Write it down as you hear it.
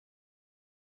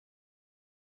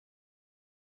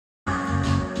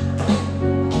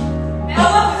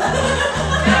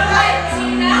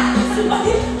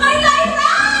Ay,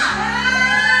 Lyra!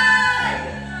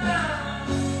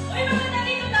 Uy, maganda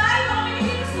dito, Lyra! Baka may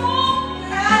nagkilusok!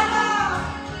 Lyra!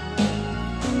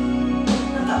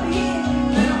 Natabihin!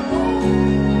 Alam ko!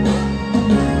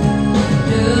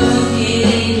 Look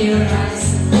in your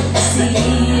eyes, see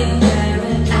you there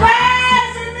and I.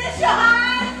 Where's the mission?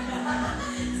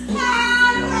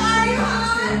 Stand by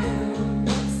heart!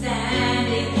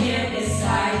 Standing here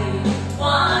beside you,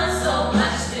 want so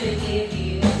much to give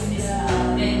you. This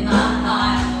love in my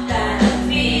heart that I'm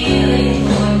feeling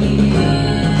for you.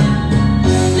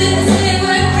 Let's say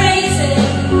we're crazy,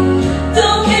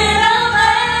 don't care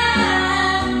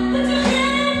about, but you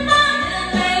can't mind and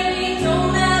baby,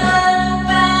 don't ever look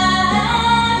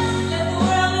back. Let the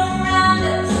world around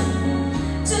us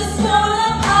just fall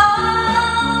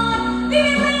apart.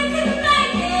 Maybe we can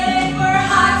make it if we're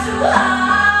heart to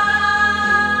heart.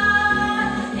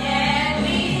 And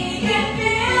we can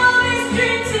build this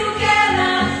dream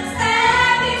together,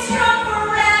 standing strong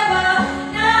forever.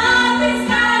 Nothing's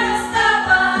gonna stop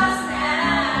us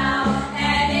now.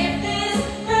 And if this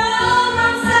world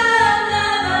runs out of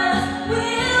lovers,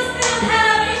 we'll still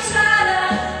have each other.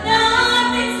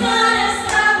 Nothing's gonna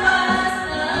stop us.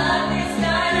 Nothing's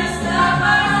gonna stop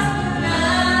us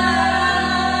now.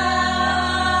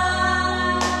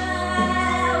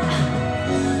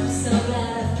 I'm so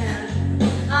glad I found you.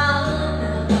 I'm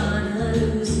not gonna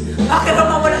lose you. Bakit ba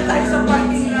mawalan tayo sa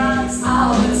parking lot?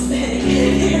 I was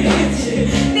thinking with you.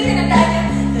 Hindi na tayo.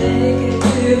 Take it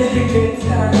to the good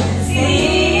times.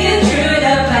 See you through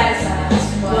the bad times.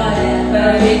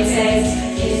 Whatever it takes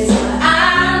is what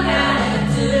I'm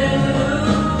gonna do.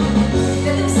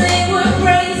 Let them say we're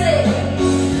crazy.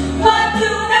 What do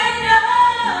they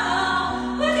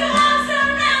know? Put your arms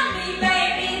around me,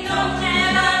 baby. Don't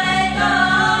ever let go.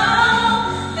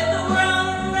 Let the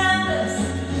world around us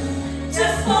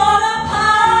just fall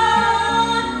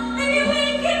apart. Maybe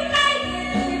we can make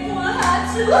it if we're heart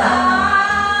to heart.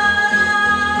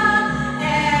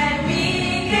 And we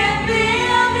can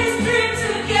build this dream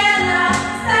together,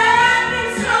 standing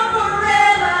strong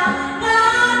forever.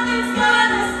 Nothing's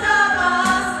gonna stop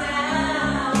us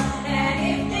now. And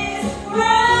if this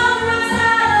world runs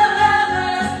out of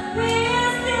lovers,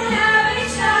 we'll still have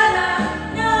each other.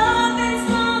 Nothing's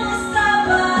gonna stop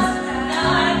us.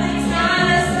 Nothing's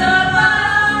gonna stop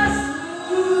us.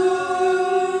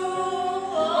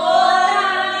 All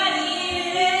I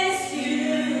need is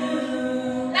you.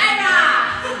 Lyra!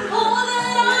 All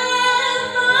that I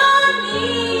ever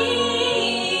need.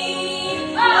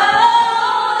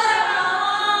 All that I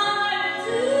wanna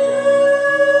do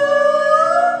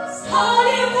is hold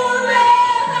you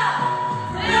forever.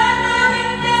 Forever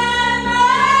and ever.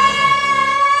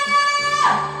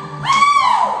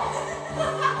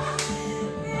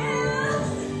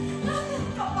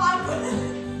 Kapal ko na.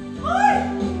 Uy!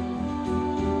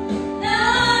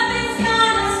 Nothing's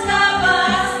gonna stop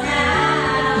us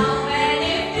now. And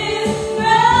if this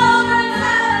world runs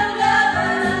out of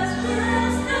lovers,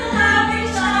 we'll still have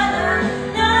each other.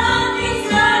 Nothing's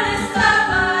gonna stop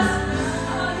us.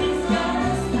 Nothing's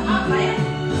gonna stop us.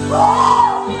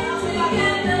 We're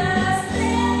together,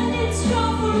 standing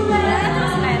strong forever.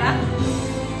 Lyra?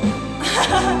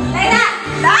 Lyra!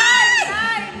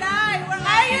 Lai! Where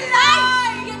are you,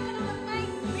 Lai?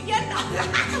 Bigyan ka.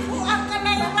 Buang ka,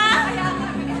 Lyra.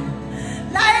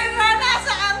 Lyra,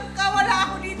 nasaan ka? Wala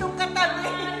ako ditong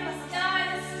katabi.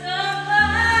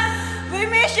 We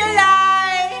miss you,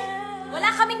 Lai. Wala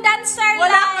kaming dancer,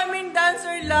 Wala Lai. kaming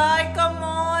dancer, Lai. Come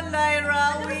on,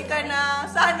 Lyra. Uwi ka na.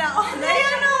 Sana all.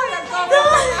 Ayan o.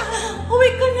 Uwi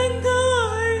ka na,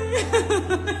 Lai.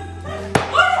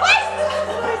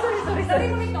 Sorry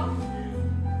mo ito.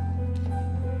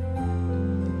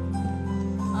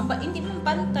 Hindi mo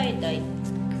pantay, Day.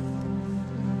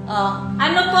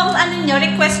 Ano po ang nyo?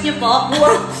 Request nyo po?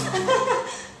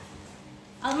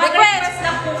 Mag-request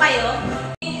lang po kayo.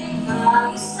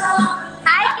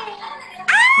 Hi!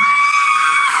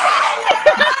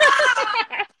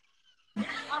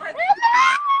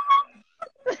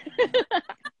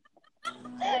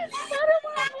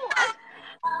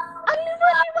 Ang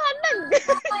liwanag!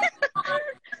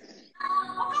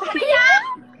 Iyak!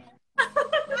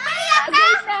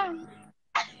 Agay na!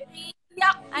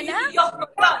 Iyak! Anak?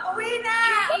 Uwi na.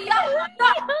 Iyak!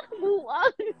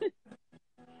 Buwag!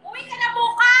 Uwi ka na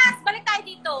bukas! Balik tayo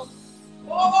dito.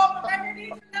 Oo, magkano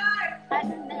dito, Lai.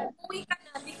 Ano na? Uwi ka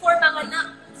na before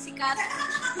manganak si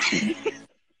Cathy.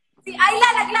 Si Ayla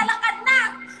naglalakad na!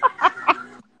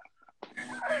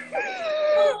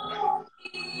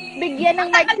 Bigyan ng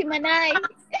mic si Manay.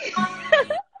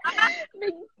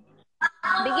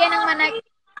 Bigyan ng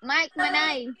mic,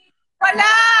 Manay.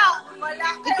 Wala! Wala!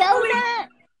 Ikaw na!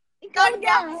 Ikaw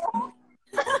na!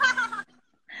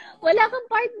 Wala Wala kang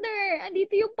partner.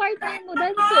 Andito yung partner mo,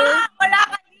 dancer. Wala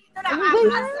ka dito na Ano ba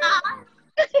yan?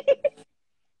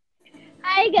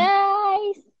 Hi,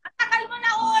 guys! Ang tagal mo na,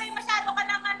 oy! Masyado ka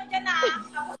nang ano dyan, ha?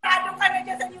 Masyado ka na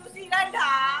dyan sa New Zealand,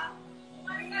 ha?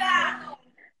 Wala.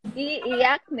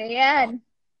 Iiyak na yan.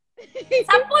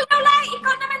 Sampul daw, Lai.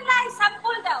 Ikaw naman, Lai.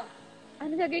 Sampul daw.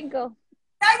 Ano gagawin ko?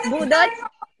 Budots?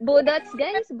 Budots,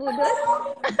 guys? Budots?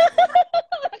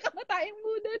 Wala ka ba tayong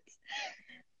budots?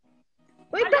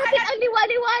 Wait, bakit ang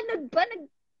liwa-liwanag pa?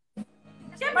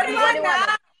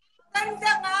 Maliwanag!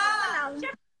 Ganda nga!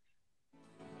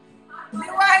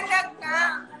 Liwanag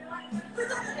nga!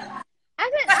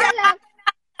 Asan? Kasi Alam?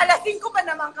 alas 5 pa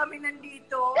naman kami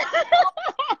nandito.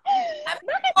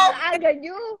 Bakit ang aga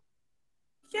nyo?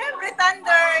 Siyempre,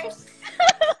 Thunders!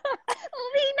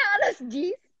 Uwi na alas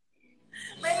 10?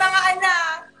 May mga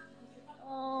anak!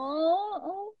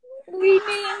 Oh, uwi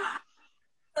na yan.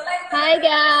 Hi,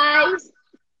 guys!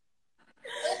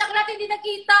 Utak natin hindi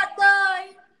nakita,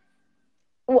 Day.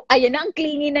 Oh, ayan na, ang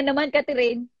clingy na naman,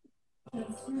 Catherine.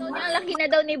 So, ang laki na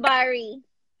daw ni Barry.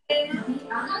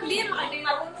 Hindi, makagay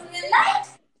marunong yung Lai.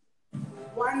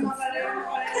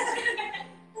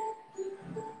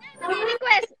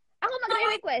 Mag-request. Ako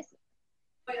mag-request.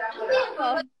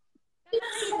 Ako.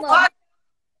 Mo.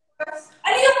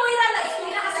 Ano yung mo ilalais?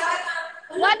 Hindi na kasi.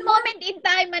 One moment in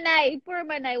time, Manay. Poor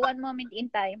Manay, one moment in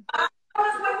time.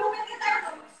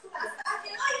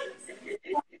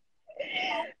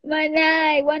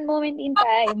 Manay, one moment in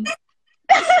time.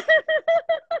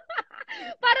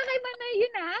 Para kay Manay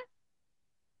yun, ha?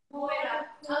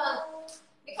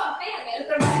 Ikaw, kaya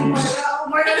meron.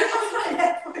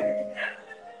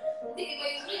 Hindi, iba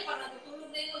yung ulit. Parang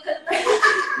natutulog na yung maganda.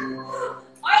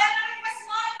 Oy, ano rin mas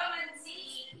small naman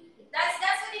si. That's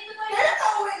what dito to.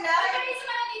 Ano rin sa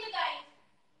mga dito, guys?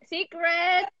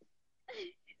 Secret.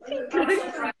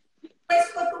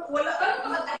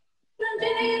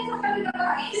 Nandiyan na yun sa kanila,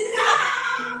 guys.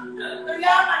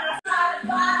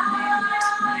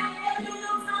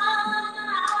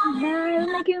 Smile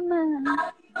like your man.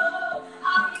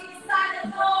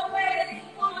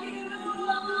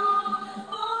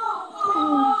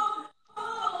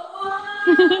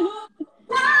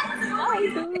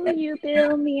 Why do you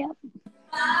fill me up?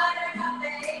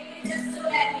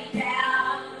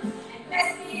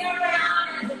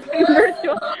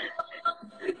 Virtual.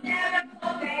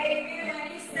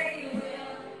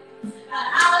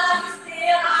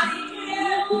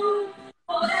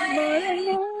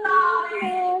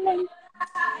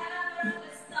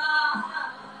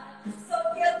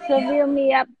 So fill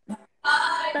me up.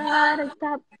 But the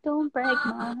top don't break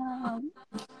my heart.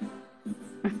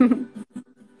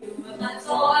 That's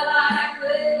all I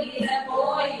could be, that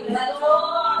boy you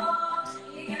adore.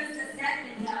 You just let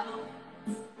me know.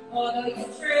 Although you're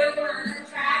true, I'm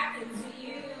attracted to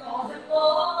you all the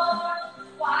more.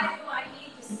 Why do I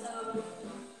need you so?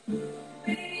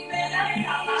 Baby, I'm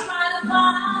trying to find a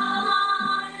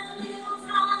little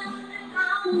time and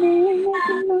I'll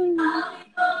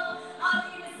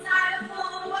be beside the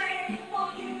phone waiting for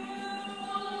you.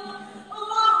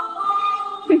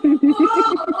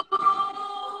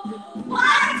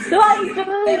 So I do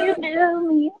you fill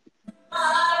me up?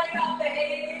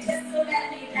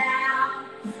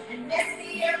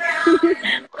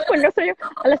 Wala sa'yo.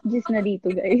 Alas 10 na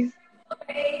dito, guys.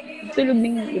 Tulog na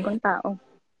yung ibang tao.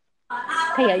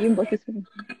 Kaya yung boses mo.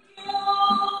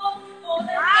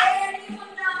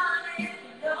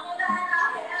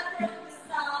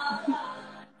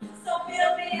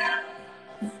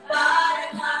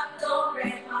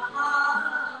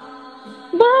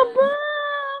 Baba!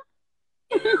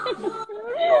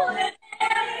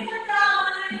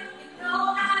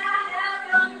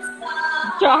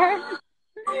 Char?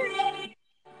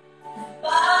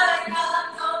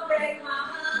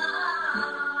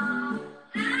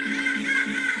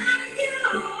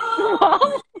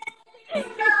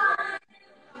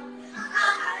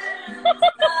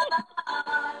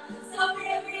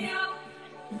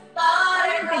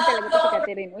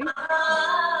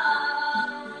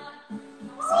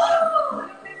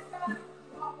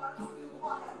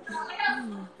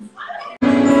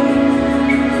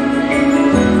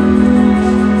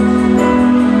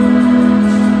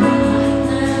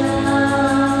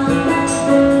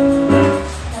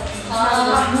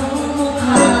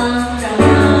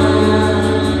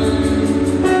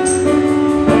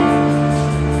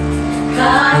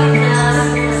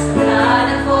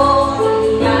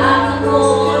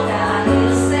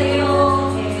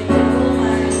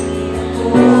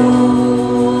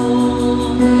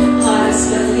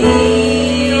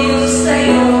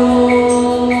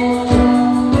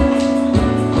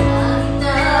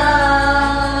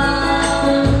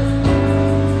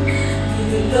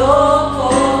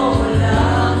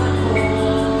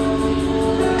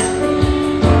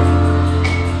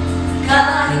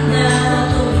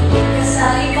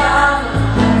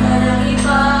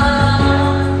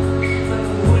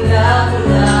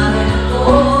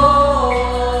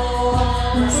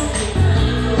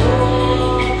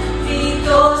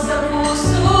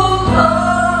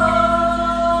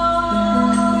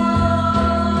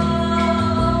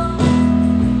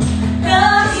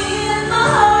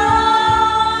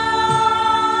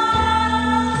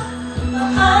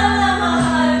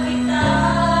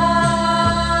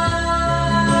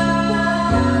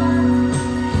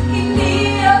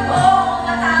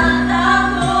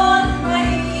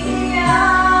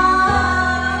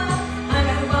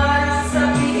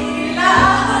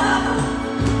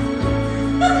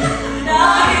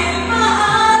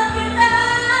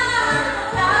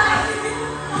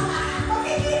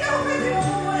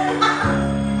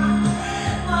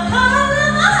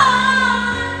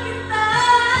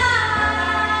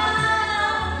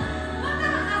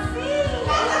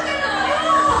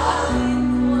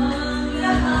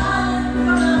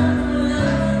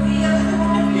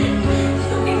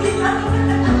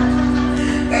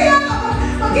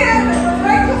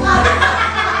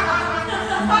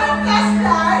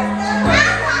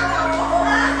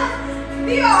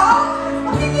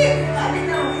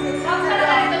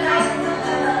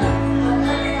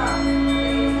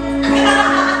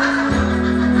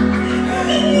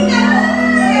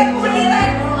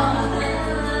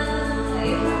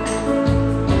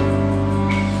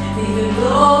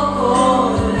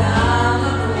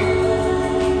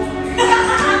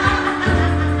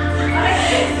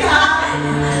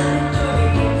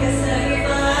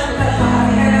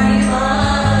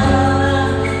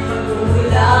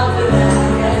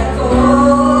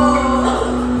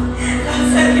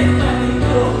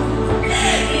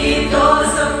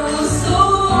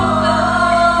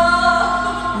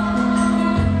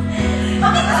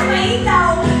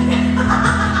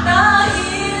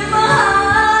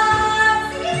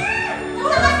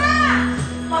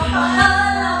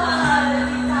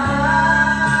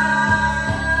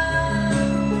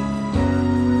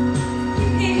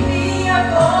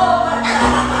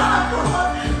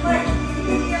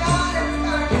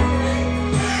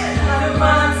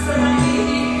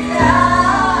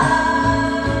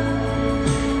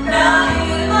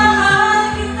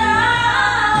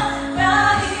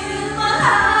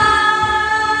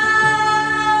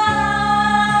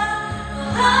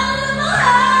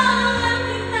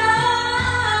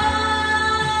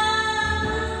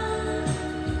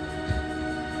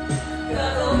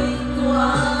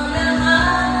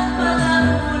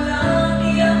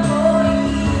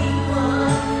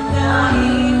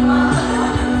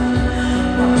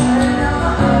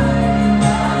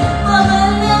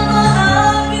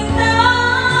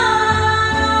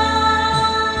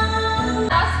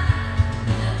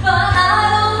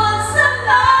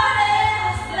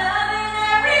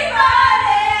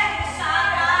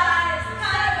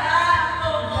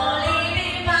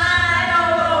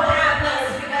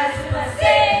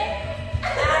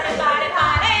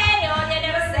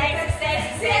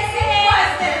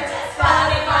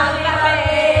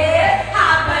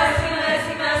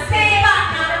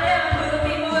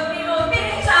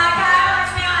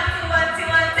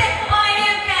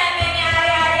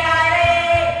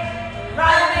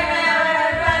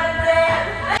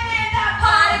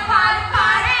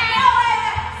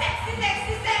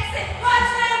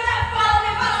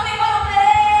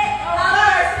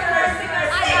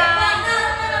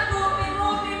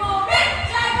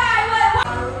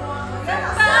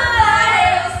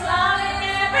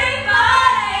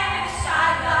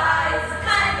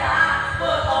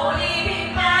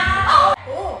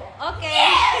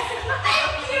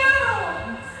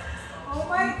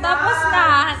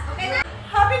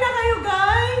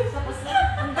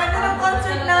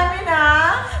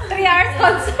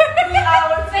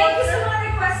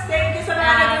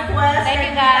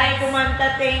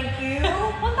 Thank you.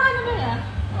 Punta ka na ba yan?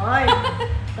 Ay,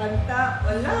 kanta.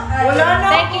 Wala. Wala na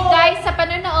Thank you ako. guys sa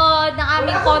panonood ng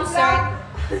aming concert.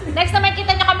 Next naman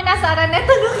kita nyo kami nasa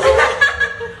Araneta.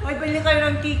 Ay, pili kayo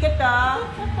ng ticket ha.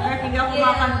 Kahit hindi ako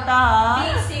makanta ha.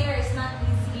 Being singer is not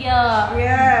easy. Yeah.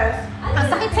 Yes. Ang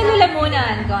sakit sa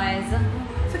lulamunan, guys.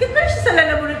 Sakit pa rin siya sa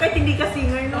lalamunan kahit hindi ka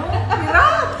singer, no?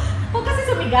 Hirap. Huwag kasi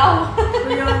sumigaw.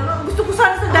 Kaya nga, gusto ko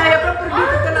sana sa diaphragm pero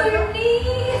dito ka lang.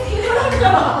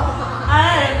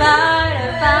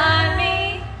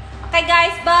 Okay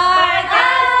guys, bye! Bye!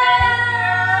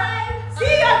 See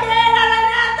you again,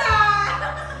 Araneta!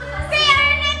 See you,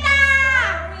 Araneta!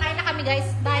 Kain na kami guys.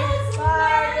 Bye!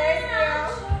 Bye! Thank you!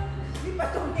 Hindi pa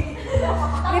tumingin.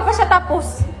 Hindi pa siya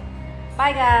tapos.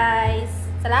 Bye guys!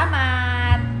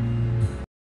 Salamat!